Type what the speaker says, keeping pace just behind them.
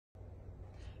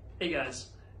Hey guys,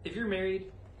 if you're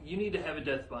married, you need to have a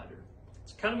death binder.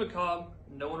 It's kind of macabre,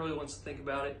 no one really wants to think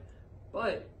about it,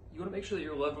 but you want to make sure that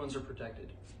your loved ones are protected.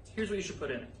 Here's what you should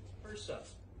put in it. First up,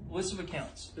 list of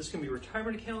accounts. This can be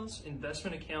retirement accounts,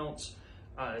 investment accounts,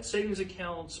 savings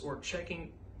accounts, or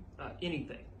checking,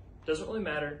 anything. Doesn't really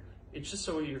matter, it's just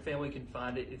so your family can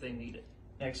find it if they need it.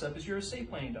 Next up is your estate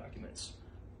planning documents.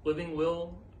 Living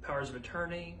will, powers of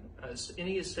attorney,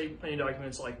 any estate planning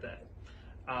documents like that.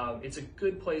 It's a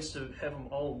good place to have them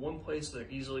all in one place so they're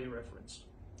easily referenced.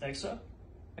 Next up,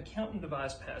 account and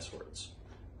device passwords.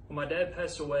 When my dad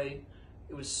passed away,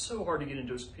 it was so hard to get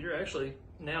into his computer. Actually,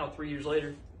 now 3 years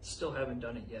later, still haven't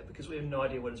done it yet because we have no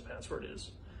idea what his password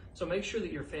is. So make sure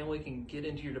that your family can get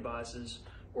into your devices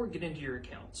or get into your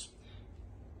accounts.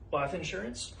 Life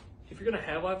insurance. If you're going to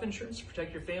have life insurance to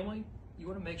protect your family, you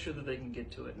want to make sure that they can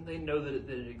get to it and they know that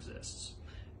it exists.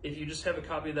 If you just have a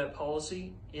copy of that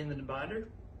policy in the binder,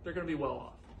 they're going to be well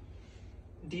off.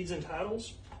 Deeds and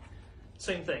titles,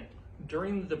 same thing.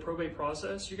 During the probate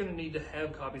process, you're going to need to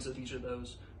have copies of each of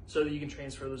those so that you can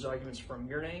transfer those documents from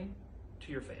your name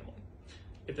to your family.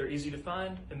 If they're easy to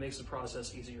find, it makes the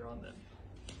process easier on them.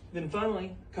 Then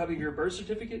finally, copy your birth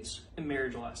certificates and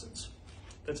marriage license.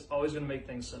 That's always going to make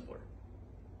things simpler.